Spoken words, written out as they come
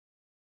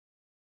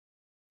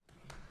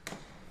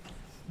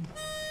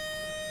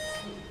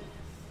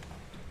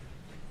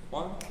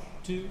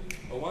two,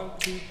 a 1,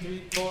 2,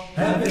 3, 4.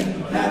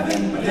 Heaven,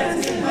 heaven, we're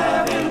dancing in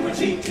heaven, we're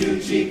cheek to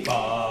cheek.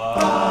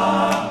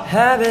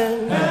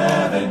 Heaven,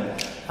 Heaven,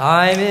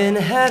 I'm in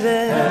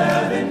heaven,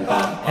 heaven,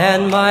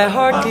 and my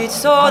heart beats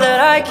so that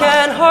I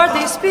can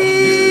hardly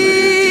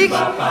speak,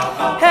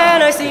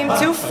 and I seem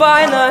to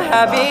find the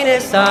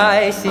happiness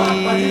I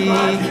seek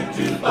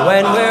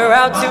when we're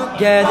out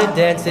together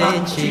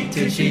dancing cheek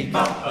to cheek.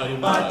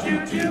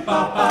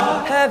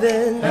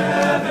 Heaven,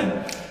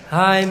 heaven,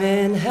 I'm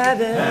in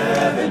heaven,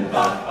 heaven,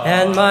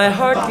 and my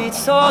heart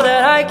beats so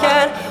that I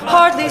can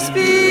hardly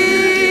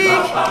speak,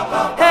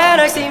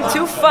 and I seem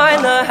to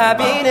find the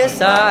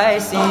happiness I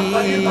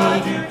seek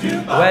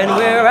when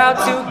we're out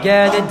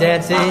together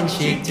dancing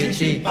cheek to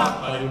cheek.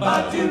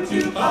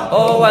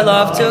 Oh, I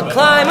love to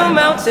climb a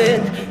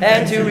mountain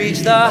and to reach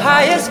the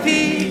highest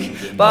peak,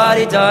 but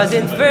it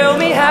doesn't thrill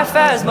me half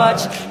as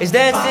much as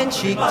dancing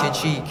cheek to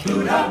cheek.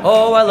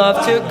 Oh, I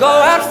love to go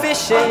out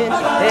fishing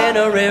in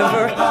a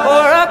river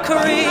or a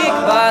creek,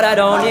 but I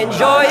don't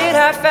enjoy it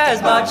half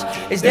as much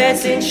as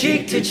dancing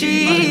cheek to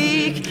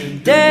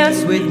cheek.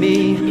 Dance with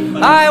me,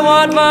 I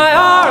want my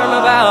arm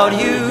about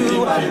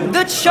you,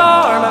 the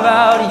charm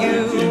about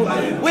you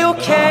will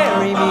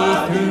carry me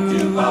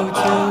through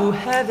to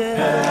heaven.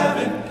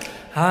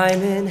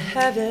 I'm in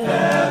heaven,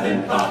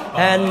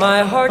 and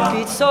my heart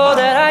beats so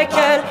that I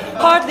can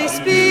hardly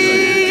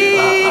speak,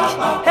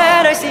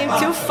 and I seem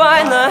to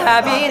find the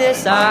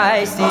happiness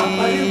I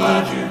seek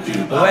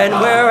when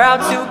we're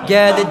out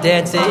together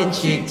dancing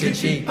cheek to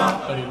cheek.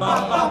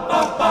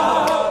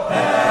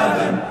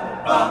 heaven,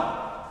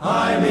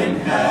 I'm in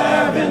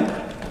heaven,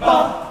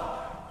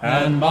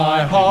 and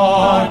my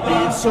heart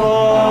beats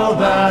so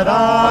that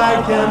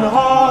I can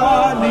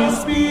hardly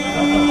speak,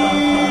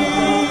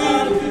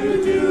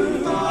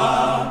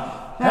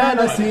 and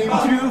I seem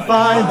to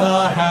find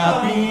the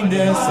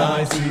happiness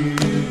I seek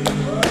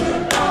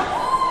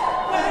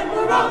when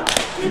we're out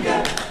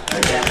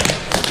together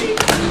dancing cheek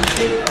to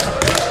cheek.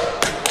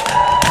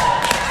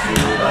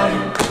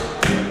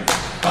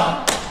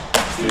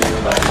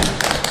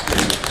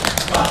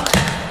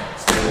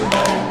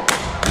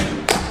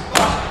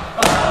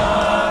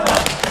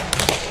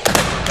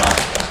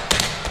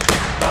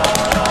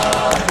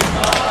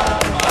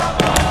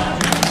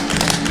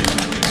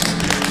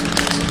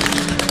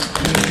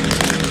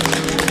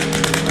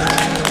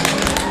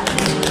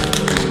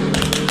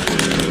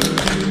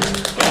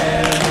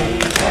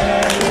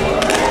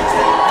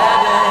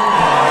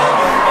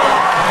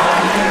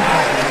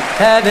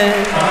 Heaven,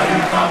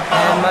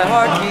 and my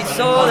heart beats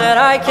so that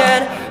I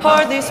can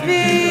hardly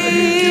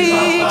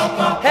speak,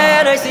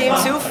 and I seem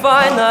to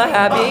find the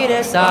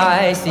happiness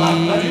I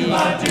seek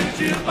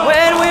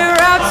when we're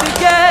out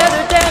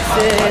together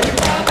dancing